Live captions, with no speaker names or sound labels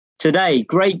Today,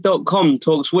 Great.com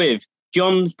talks with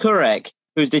John Kurek,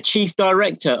 who's the Chief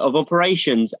Director of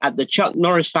Operations at the Chuck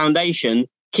Norris Foundation,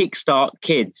 Kickstart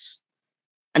Kids.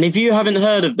 And if you haven't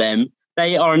heard of them,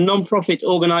 they are a non-profit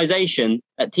organization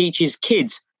that teaches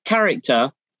kids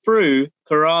character through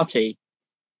karate.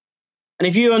 And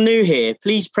if you are new here,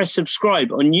 please press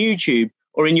subscribe on YouTube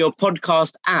or in your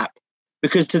podcast app,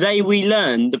 because today we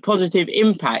learn the positive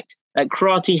impact that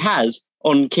karate has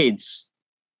on kids.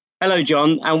 Hello,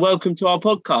 John, and welcome to our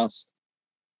podcast.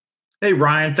 Hey,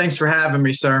 Ryan. Thanks for having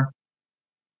me, sir.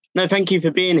 No, thank you for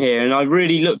being here. And I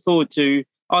really look forward to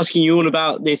asking you all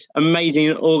about this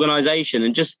amazing organization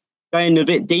and just going a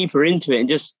bit deeper into it and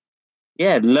just,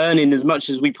 learning as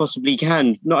much as we possibly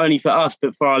can, not only for us,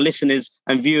 but for our listeners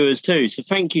and viewers too. So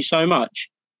thank you so much.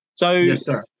 So, yes,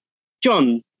 sir.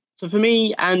 John, so for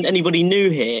me and anybody new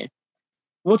here,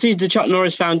 what is the Chuck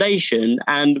Norris Foundation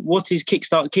and what is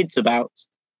Kickstart Kids about?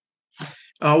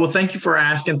 Well, thank you for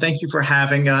asking. Thank you for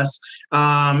having us.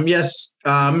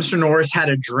 Mr. Norris had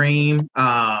a dream.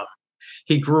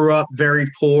 He grew up very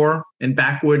poor in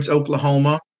backwoods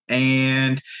Oklahoma,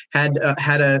 and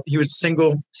he was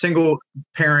a single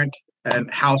parent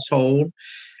and household,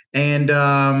 and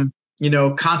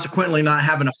consequently not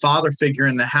having a father figure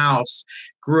in the house,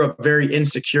 grew up very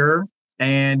insecure.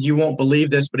 And you won't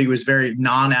believe this, but he was very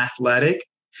non-athletic,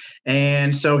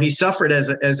 and so he suffered as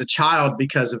a child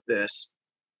because of this.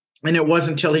 And it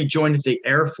wasn't until he joined the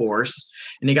Air Force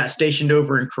and he got stationed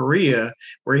over in Korea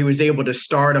where he was able to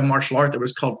start a martial art that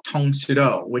was called Tong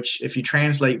Sudo, which, if you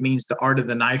translate, means the art of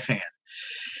the knife hand.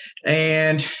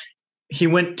 And he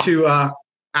went to,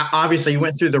 obviously, he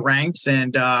went through the ranks.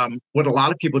 And what a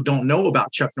lot of people don't know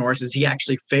about Chuck Norris is he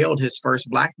actually failed his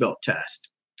first black belt test.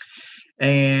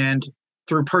 And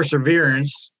through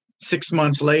perseverance, 6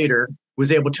 months later,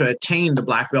 was able to attain the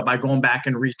black belt by going back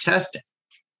and retesting.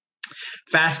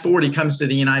 Fast forward, he comes to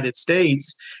the United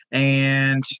States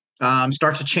and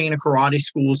starts a chain of karate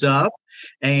schools up.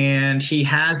 And he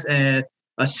has a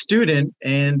student,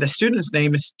 and the student's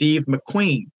name is Steve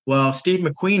McQueen. Well, Steve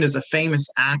McQueen is a famous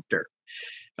actor.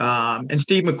 And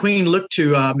Steve McQueen looked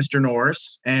to Mr.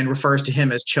 Norris and refers to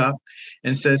him as Chuck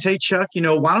and says, "Hey, Chuck,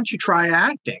 why don't you try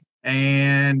acting?"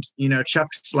 And,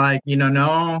 Chuck's like,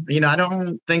 no, I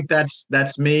don't think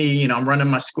that's me. I'm running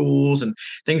my schools and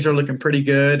things are looking pretty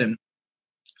good. And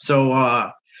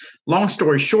so long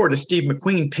story short, Steve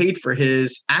McQueen paid for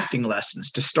his acting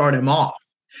lessons to start him off.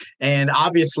 And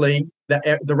obviously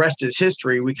the rest is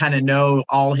history. We kind of know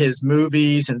all his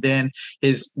movies and then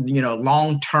his,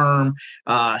 long-term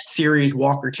series,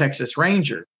 Walker, Texas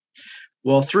Ranger.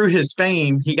 Well, through his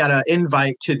fame, he got an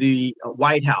invite to the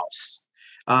White House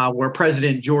where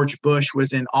President George Bush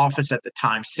was in office at the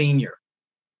time, senior.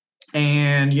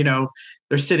 And,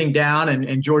 they're sitting down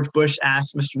and George Bush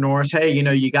asked Mr. Norris, "Hey,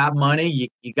 you got money,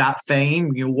 you got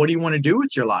fame, what do you want to do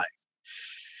with your life?"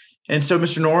 And so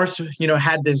Mr. Norris,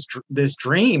 had this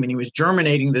dream, and he was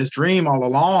germinating this dream all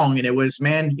along. And it was,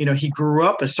 he grew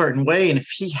up a certain way. And if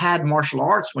he had martial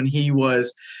arts when he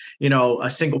was, a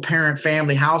single parent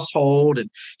family household, and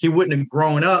he wouldn't have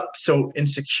grown up so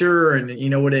insecure, and,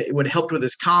 it would have helped with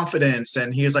his confidence.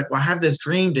 And he was like, well, I have this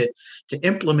dream to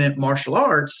implement martial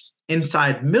arts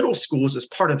inside middle schools as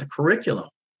part of the curriculum,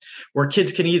 where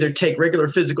kids can either take regular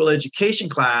physical education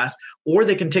class or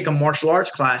they can take a martial arts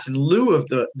class in lieu of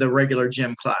the regular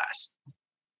gym class.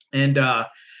 And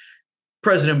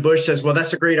President Bush says, well,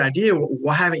 that's a great idea.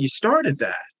 Why haven't you started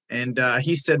that? And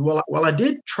he said, well, I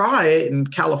did try it in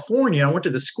California. I went to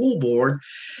the school board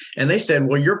and they said,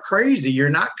 well, you're crazy. You're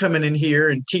not coming in here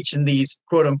and teaching these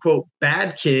quote unquote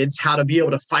bad kids how to be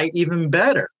able to fight even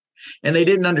better. And they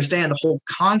didn't understand the whole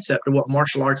concept of what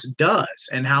martial arts does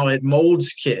and how it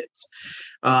molds kids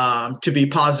to be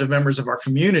positive members of our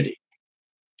community.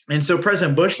 And so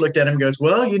President Bush looked at him and goes,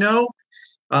 well,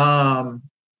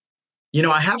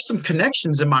 I have some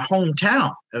connections in my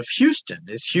hometown of Houston.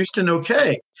 Is Houston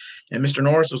okay? And Mr.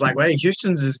 Norris was like, well, hey,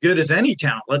 Houston's as good as any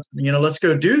town. Let's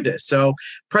go do this. So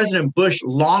President Bush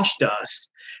launched us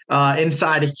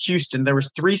inside of Houston. There was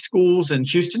 3 schools in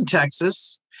Houston,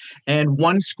 Texas, and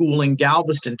 1 school in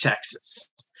Galveston, Texas.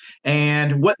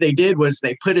 And what they did was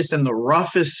they put us in the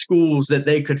roughest schools that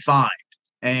they could find.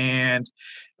 And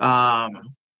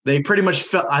they pretty much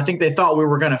I think they thought we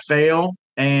were going to fail.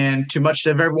 And to much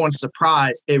of everyone's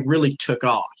surprise, it really took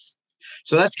off.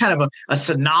 So that's kind of a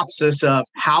synopsis of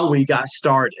how we got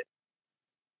started.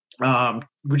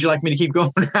 Would you like me to keep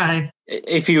going, Ryan?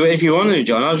 If you want to,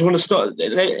 John, I just want to stop.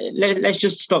 Let's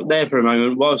just stop there for a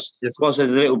moment whilst there's a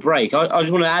little break. I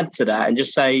just want to add to that and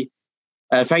just say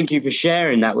thank you for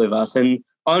sharing that with us. And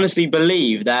I honestly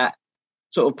believe that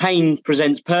sort of pain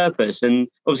presents purpose. And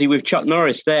obviously with Chuck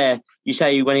Norris there, you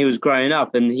say when he was growing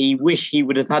up and he wished he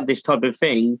would have had this type of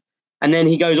thing. And then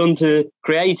he goes on to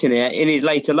creating it in his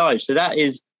later life. So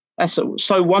that's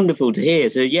so wonderful to hear.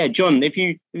 So yeah, John, if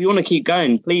you want to keep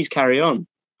going, please carry on.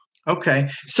 Okay.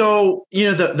 So,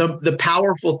 the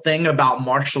powerful thing about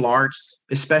martial arts,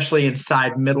 especially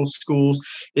inside middle schools,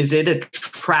 is it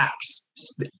attracts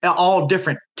all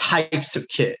different types of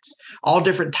kids, all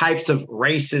different types of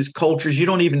races, cultures. You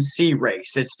don't even see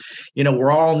race. It's,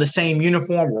 we're all in the same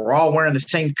uniform. We're all wearing the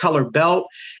same color belt,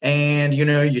 and,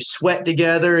 you sweat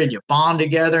together and you bond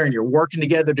together and you're working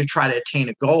together to try to attain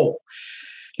a goal.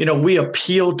 We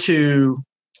appeal to,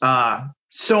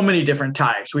 so many different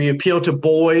types. We appeal to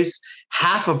boys.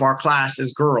 Half of our class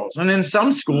is girls. And in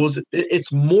some schools,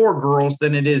 it's more girls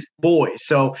than it is boys.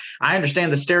 So I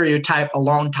understand the stereotype a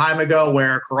long time ago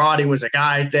where karate was a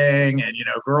guy thing and,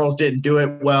 girls didn't do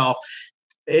it well.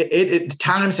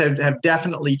 Times have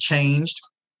definitely changed,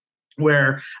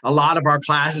 where a lot of our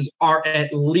classes are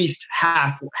at least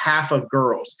half of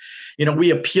girls.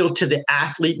 We appeal to the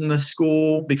athlete in the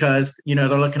school because, they're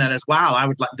looking at us,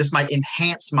 wow, this might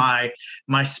enhance my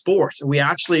sports. We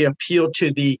actually appeal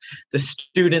to the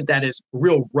student that is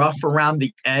real rough around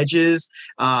the edges,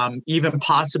 even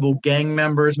possible gang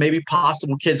members, maybe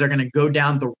possible kids that are going to go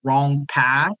down the wrong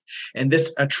path. And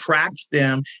this attracts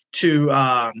them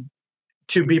to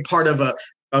be part of a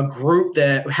group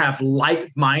that have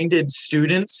like-minded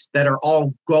students that are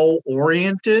all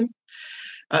goal-oriented.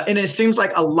 And it seems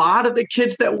like a lot of the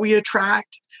kids that we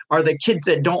attract are the kids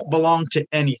that don't belong to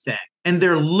anything. And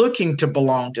they're looking to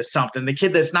belong to something. The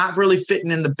kid that's not really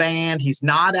fitting in the band, he's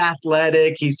not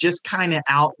athletic, he's just kind of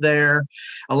out there.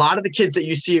 A lot of the kids that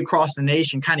you see across the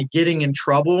nation kind of getting in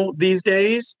trouble these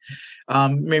days,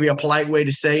 maybe a polite way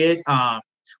to say it,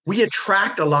 we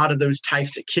attract a lot of those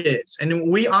types of kids.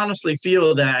 And we honestly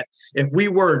feel that if we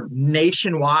were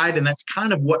nationwide, and that's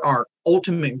kind of what our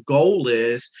ultimate goal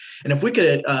is, and if we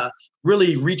could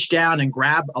really reach down and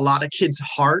grab a lot of kids'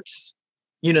 hearts,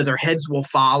 their heads will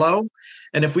follow.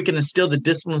 And if we can instill the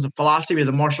disciplines and philosophy of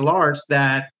the martial arts,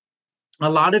 that a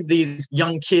lot of these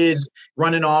young kids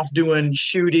running off doing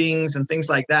shootings and things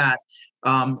like that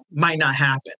might not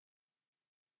happen.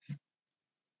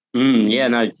 Yeah,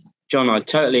 no, John, I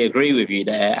totally agree with you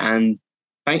there. And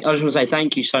I just want to say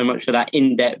thank you so much for that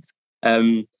in-depth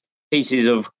pieces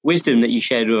of wisdom that you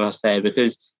shared with us there,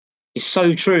 because it's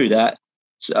so true that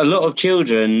a lot of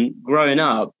children growing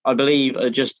up, I believe, are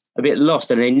just a bit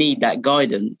lost and they need that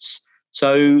guidance.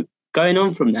 So going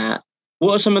on from that,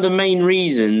 what are some of the main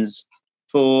reasons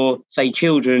for, say,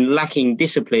 children lacking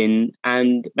discipline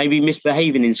and maybe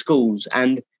misbehaving in schools?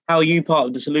 And how are you part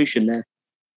of the solution there?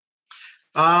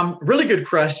 Really good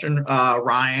question,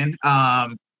 Ryan.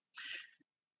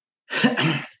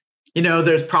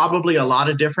 There's probably a lot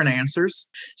of different answers.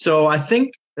 So I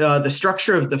think the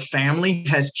structure of the family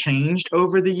has changed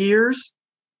over the years.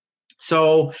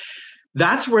 So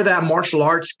that's where that martial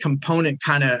arts component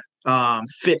kind of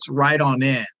fits right on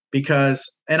in,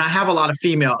 and I have a lot of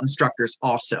female instructors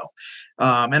also.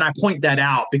 And I point that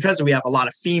out because we have a lot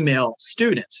of female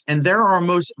students, and they're our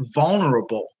most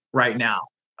vulnerable right now.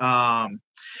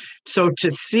 So to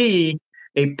see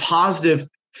a positive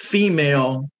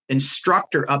female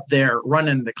instructor up there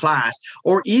running the class,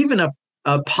 or even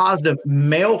a positive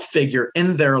male figure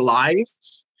in their life,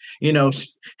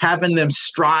 having them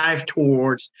strive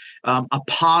towards a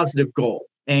positive goal.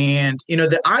 And,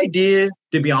 the idea,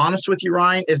 to be honest with you,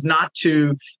 Ryan, is not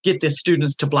to get the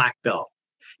students to black belt.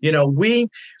 We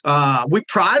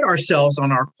pride ourselves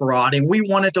on our karate, and we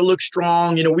want it to look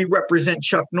strong. We represent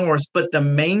Chuck Norris, but the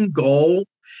main goal,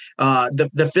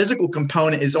 the physical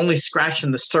component, is only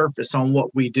scratching the surface on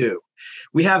what we do.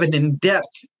 We have an in-depth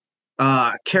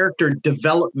character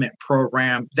development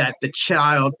program that the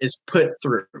child is put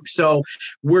through. So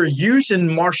we're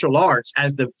using martial arts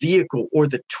as the vehicle or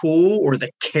the tool or the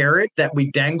carrot that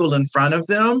we dangle in front of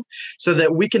them so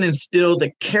that we can instill the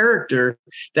character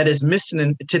that is missing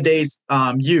in today's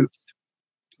youth.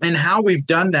 And how we've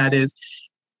done that is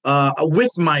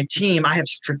with my team, I have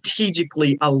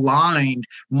strategically aligned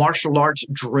martial arts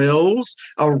drills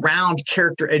around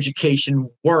character education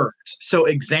words. So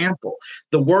example,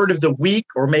 the word of the week,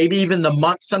 or maybe even the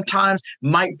month sometimes,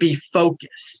 might be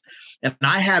focus. And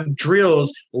I have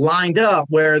drills lined up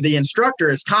where the instructor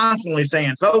is constantly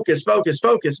saying, focus, focus,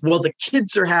 focus. Well, the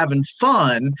kids are having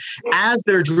fun as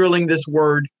they're drilling this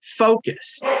word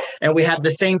focus. And we have the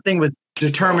same thing with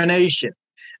determination,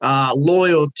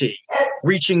 loyalty,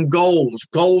 reaching goals,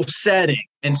 goal setting.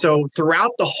 And so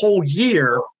throughout the whole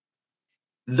year,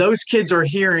 those kids are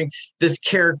hearing this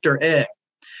character ed.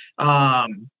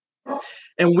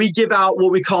 and we give out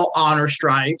what we call honor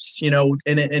stripes,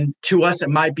 and to us, it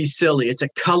might be silly. It's a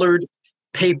colored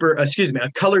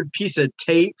a colored piece of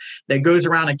tape that goes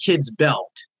around a kid's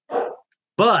belt.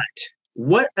 But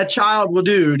what a child will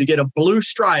do to get a blue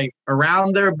stripe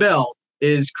around their belt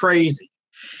is crazy.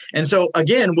 And so,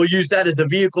 again, we'll use that as a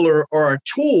vehicle or a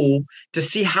tool to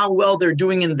see how well they're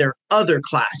doing in their other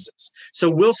classes. So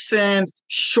we'll send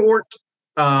short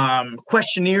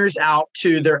questionnaires out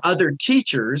to their other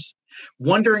teachers,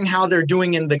 wondering how they're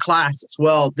doing in the classes.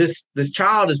 Well, this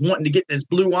child is wanting to get this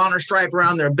blue honor stripe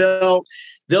around their belt.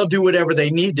 They'll do whatever they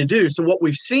need to do. So what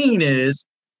we've seen is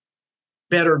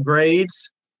better grades,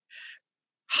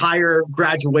 higher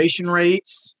graduation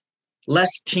rates,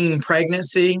 less teen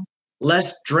pregnancy,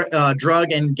 less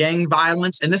drug and gang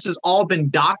violence. And this has all been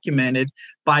documented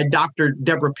by Dr.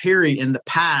 Deborah Peary in the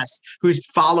past, who's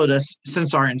followed us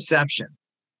since our inception.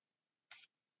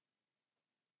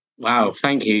 Wow,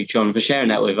 thank you, John, for sharing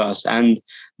that with us. And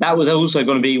that was also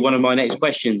going to be one of my next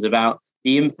questions about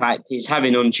the impact it's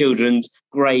having on children's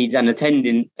grades and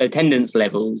attendance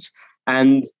levels.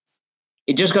 And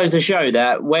it just goes to show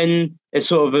that when there's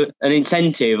sort of an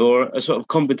incentive or a sort of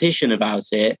competition about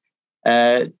it,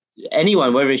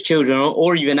 anyone, whether it's children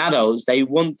or even adults, they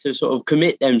want to sort of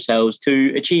commit themselves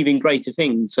to achieving greater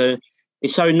things. So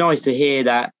it's so nice to hear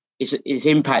that it's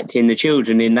impacting the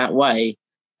children in that way.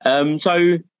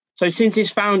 So since its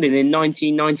founding in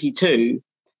 1992,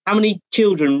 how many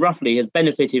children roughly has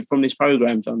benefited from this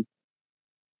program, John?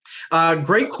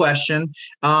 Great question.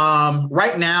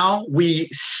 Right now, we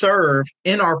serve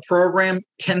in our program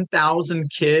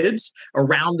 10,000 kids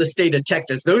around the state of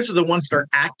Texas. Those are the ones that are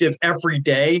active every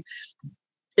day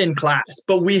in class.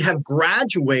 But we have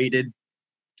graduated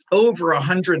over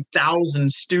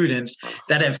 100,000 students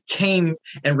that have came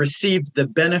and received the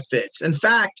benefits. In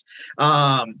fact,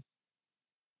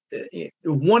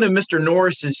 one of Mr.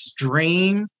 Norris's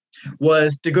dream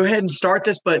was to go ahead and start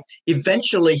this, but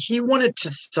eventually he wanted to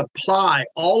supply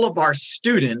all of our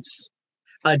students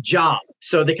a job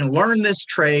so they can learn this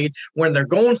trade. When they're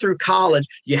going through college,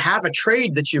 you have a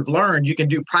trade that you've learned. You can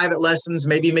do private lessons,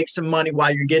 maybe make some money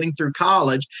while you're getting through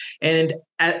college. And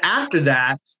after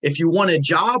that, if you want a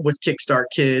job with Kickstart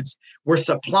Kids, we're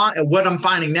supplying. What I'm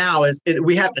finding now is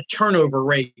we have the turnover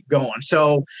rate going.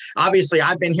 So obviously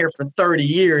I've been here for 30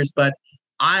 years, but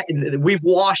we've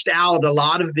washed out a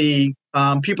lot of the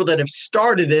people that have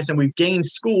started this, and we've gained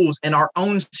schools, and our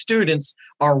own students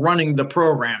are running the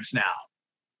programs now.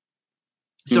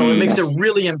 So it makes it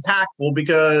really impactful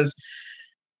because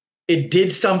it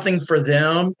did something for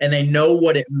them and they know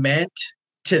what it meant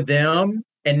to them.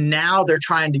 And now they're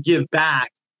trying to give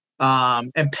back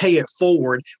and pay it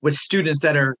forward with students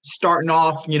that are starting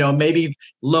off, maybe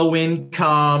low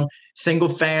income, single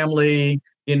family,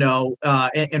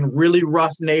 in really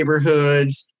rough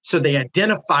neighborhoods. So they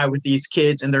identify with these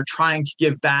kids and they're trying to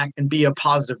give back and be a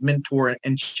positive mentor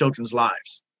in children's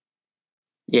lives.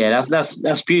 Yeah,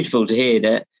 that's beautiful to hear.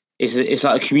 That it's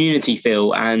like a community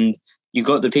feel, and you've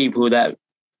got the people that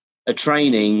are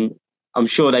training. I'm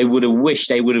sure they would have wished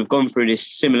they would have gone through this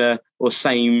similar or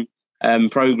same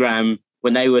program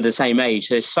when they were the same age.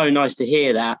 So it's so nice to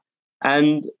hear that.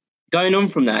 And going on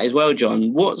from that as well,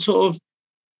 John, what sort of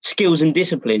skills and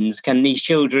disciplines can these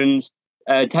children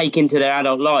take into their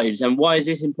adult lives, and why is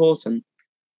this important?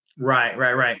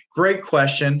 Right. Great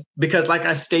question. Because like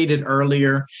I stated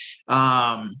earlier,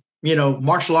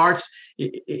 martial arts,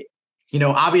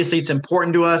 obviously it's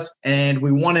important to us and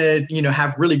we want to,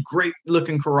 have really great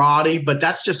looking karate, but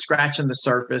that's just scratching the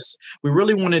surface. We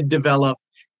really want to develop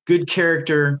good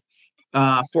character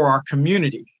for our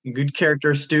community, good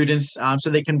character students, so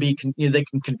they can they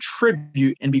can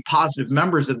contribute and be positive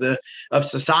members of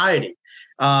society.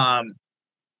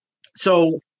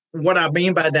 So what I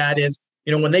mean by that is,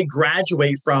 when they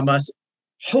graduate from us,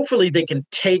 hopefully they can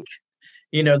take,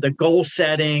 the goal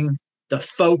setting, the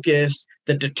focus,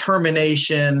 the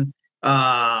determination,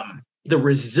 the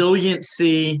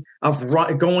resiliency of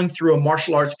going through a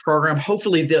martial arts program.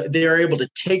 Hopefully they're able to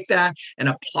take that and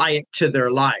apply it to their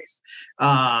life.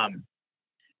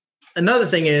 Another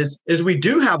thing is we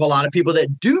do have a lot of people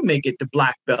that do make it to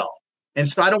black belt. And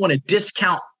so I don't want to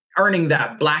discount earning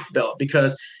that black belt,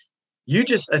 because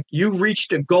you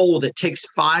reached a goal that takes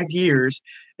 5 years,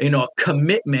 a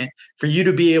commitment for you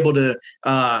to be able to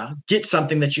get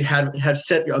something that you have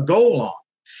set a goal on.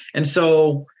 And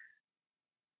so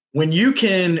when you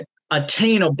can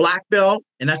attain a black belt,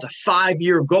 and that's a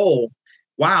 5-year goal,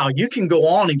 wow, you can go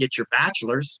on and get your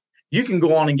bachelor's. You can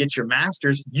go on and get your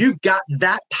master's. You've got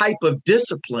that type of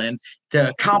discipline to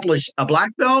accomplish a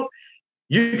black belt.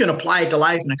 you can apply it to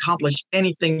life and accomplish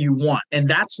anything you want. And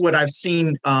that's what I've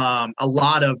seen a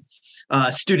lot of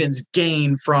students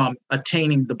gain from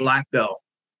attaining the black belt.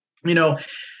 You know,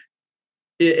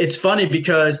 it's funny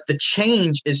because the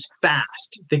change is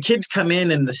fast. The kids come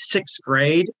in the sixth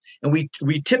grade, and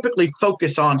we typically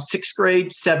focus on sixth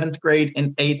grade, seventh grade,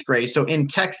 and eighth grade. So in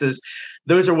Texas,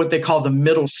 those are what they call the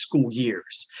middle school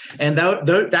years. And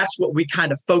that's what we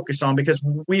kind of focus on, because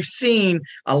we've seen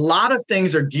a lot of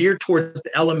things are geared towards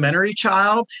the elementary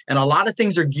child, and a lot of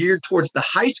things are geared towards the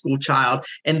high school child.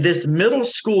 And this middle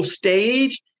school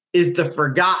stage is the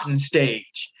forgotten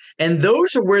stage. And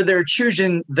those are where they're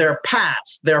choosing their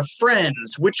paths, their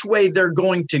friends, which way they're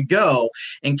going to go.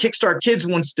 And Kickstart Kids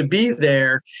wants to be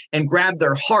there and grab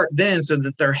their heart then, so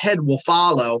that their head will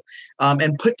follow,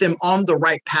 and put them on the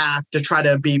right path to try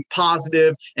to be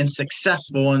positive and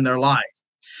successful in their life.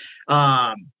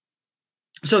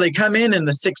 So they come in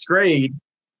the sixth grade,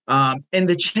 and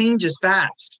the change is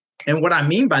fast. And what I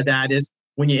mean by that is,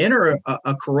 when you enter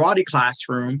a karate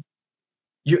classroom,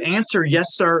 you answer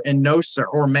yes, sir, and no, sir,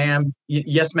 or ma'am,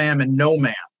 yes, ma'am, and no,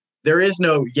 ma'am. There is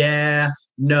no yeah,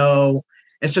 no.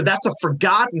 And so that's a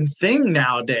forgotten thing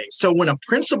nowadays. So when a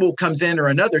principal comes in, or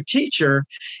another teacher,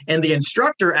 and the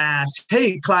instructor asks,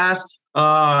 hey, class,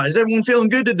 is everyone feeling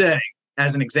good today?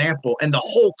 As an example, and the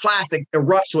whole class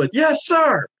erupts with yes,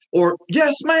 sir, or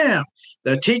yes, ma'am.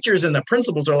 The teachers and the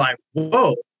principals are like,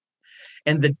 whoa.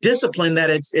 And the discipline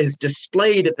that is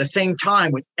displayed at the same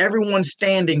time with everyone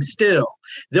standing still.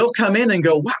 They'll come in and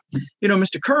go, wow,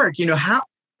 Mr. Kirk,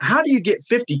 how do you get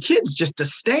 50 kids just to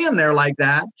stand there like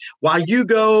that while you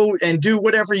go and do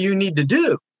whatever you need to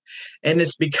do? And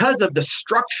it's because of the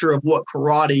structure of what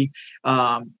karate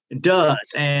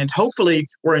does. And hopefully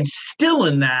we're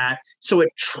instilling that so it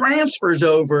transfers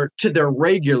over to their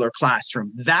regular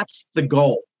classroom. That's the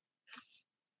goal.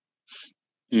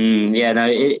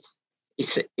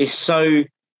 It's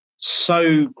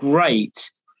so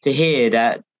great to hear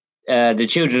that the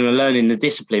children are learning the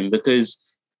discipline, because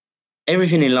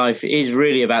everything in life is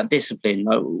really about discipline.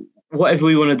 Like, whatever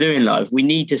we want to do in life, we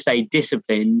need to stay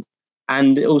disciplined.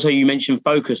 And also, you mentioned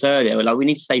focus earlier. Like, we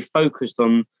need to stay focused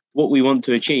on what we want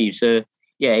to achieve. So,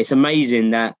 yeah, it's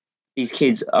amazing that these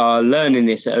kids are learning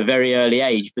this at a very early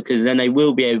age, because then they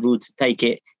will be able to take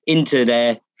it into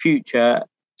their future,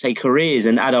 say, careers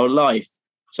and adult life.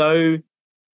 So,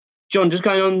 John, just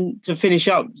going on to finish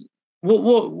up,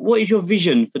 what is your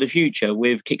vision for the future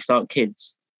with Kickstart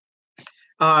Kids?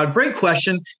 Great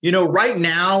question. Right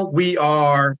now we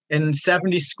are in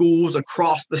 70 schools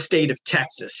across the state of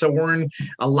Texas. So we're in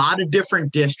a lot of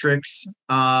different districts.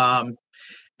 And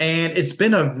it's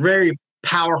been a very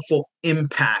powerful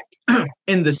impact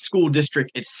in the school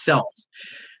district itself.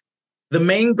 The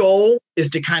main goal is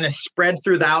to kind of spread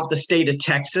throughout the state of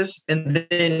Texas, and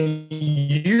then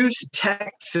use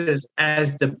Texas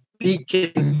as the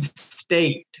beacon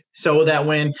state, so that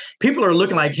when people are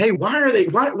looking like, hey,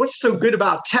 what's so good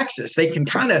about Texas? They can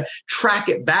kind of track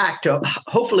it back to,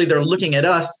 hopefully they're looking at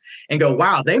us and go,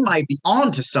 wow, they might be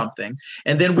on to something.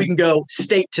 And then we can go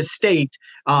state to state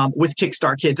with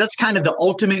Kickstart Kids. That's kind of the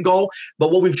ultimate goal.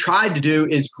 But what we've tried to do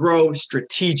is grow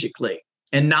strategically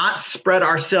and not spread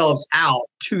ourselves out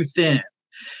too thin.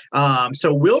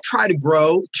 So we'll try to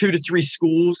grow 2 to 3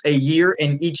 schools a year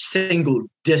in each single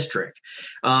district.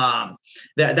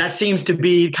 That seems to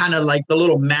be kind of like the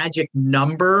little magic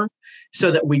number,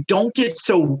 so that we don't get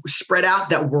so spread out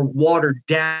that we're watered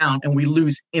down and we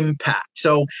lose impact.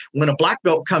 So when a black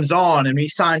belt comes on and he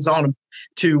signs on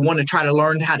to want to try to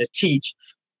learn how to teach,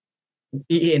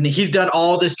 and he's done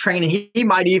all this training, he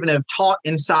might even have taught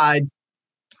inside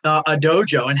a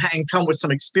dojo and come with some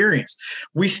experience.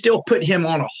 We still put him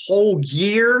on a whole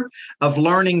year of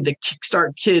learning the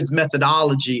Kickstart Kids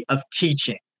methodology of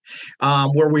teaching,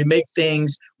 where we make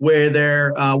things where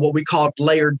they're what we call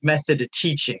layered method of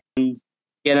teaching.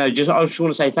 I just want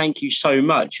to say thank you so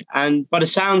much. And by the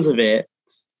sounds of it,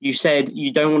 you said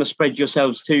you don't want to spread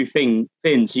yourselves too thin.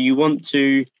 So you want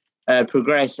to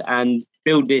progress and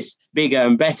build this bigger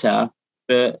and better,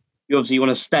 but you obviously want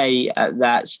to stay at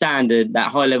that standard,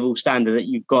 that high level standard that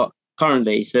you've got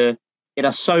currently. So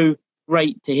that's so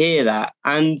great to hear that.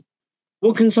 And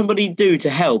what can somebody do to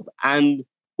help? And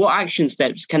what action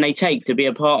steps can they take to be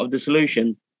a part of the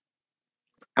solution?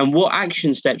 And what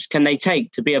action steps can they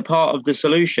take to be a part of the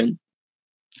solution?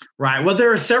 Right. Well,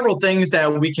 there are several things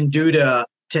that we can do to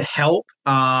help.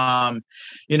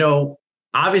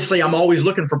 Obviously, I'm always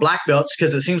looking for black belts,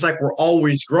 because it seems like we're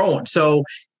always growing. So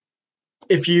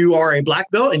if you are a black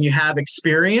belt and you have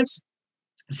experience,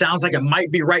 it sounds like it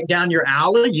might be right down your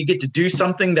alley. You get to do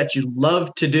something that you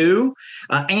love to do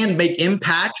and make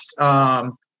impacts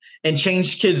and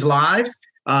change kids' lives,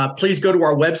 please go to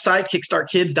our website,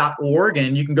 kickstartkids.org,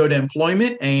 and you can go to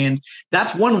employment. And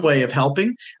that's one way of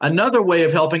helping. Another way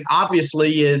of helping,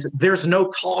 obviously, is there's no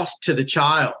cost to the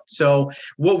child. So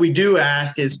what we do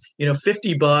ask is,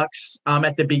 $50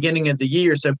 at the beginning of the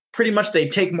year. So pretty much they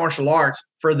take martial arts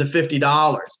for the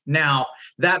 $50. Now,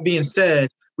 that being said,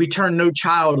 we turn no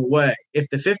child away. If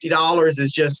the $50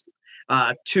 is just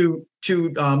too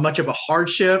much of a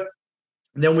hardship,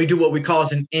 then we do what we call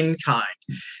as an in-kind.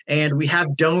 And we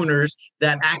have donors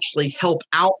that actually help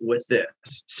out with this.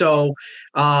 So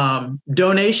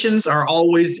donations are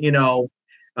always,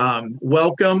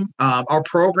 welcome. Our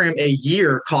program a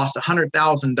year costs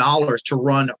 $100,000 to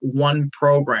run one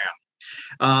program.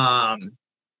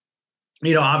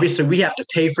 Obviously we have to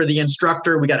pay for the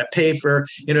instructor. We got to pay for,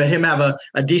 him have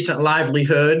a decent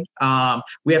livelihood.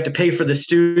 We have to pay for the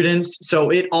students. So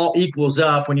it all equals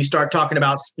up when you start talking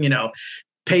about,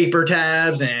 paper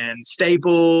tabs and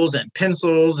staples and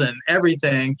pencils and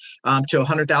everything to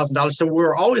 $100,000. So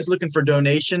we're always looking for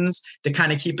donations to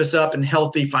kind of keep us up and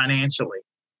healthy financially.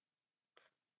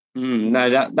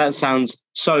 No, that sounds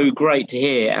so great to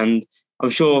hear. And I'm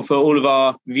sure for all of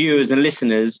our viewers and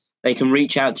listeners, they can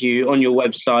reach out to you on your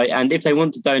website. And if they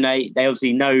want to donate, they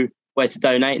obviously know where to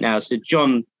donate now. So,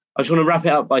 John, I just want to wrap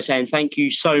it up by saying thank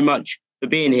you so much for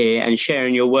being here and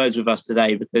sharing your words with us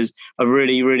today, because I've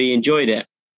really, really enjoyed it.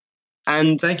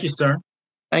 And thank you, sir.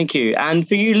 Thank you. And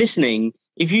for you listening,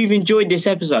 if you've enjoyed this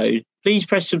episode, please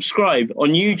press subscribe on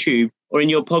YouTube or in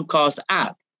your podcast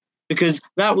app, because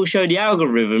that will show the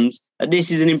algorithms that this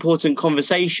is an important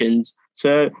conversation,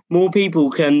 so more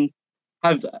people can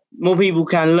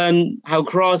learn how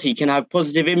karate can have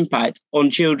positive impact on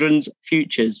children's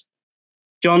futures.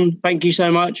 John, thank you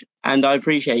so much, and I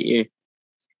appreciate you.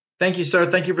 Thank you, sir.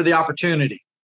 Thank you for the opportunity.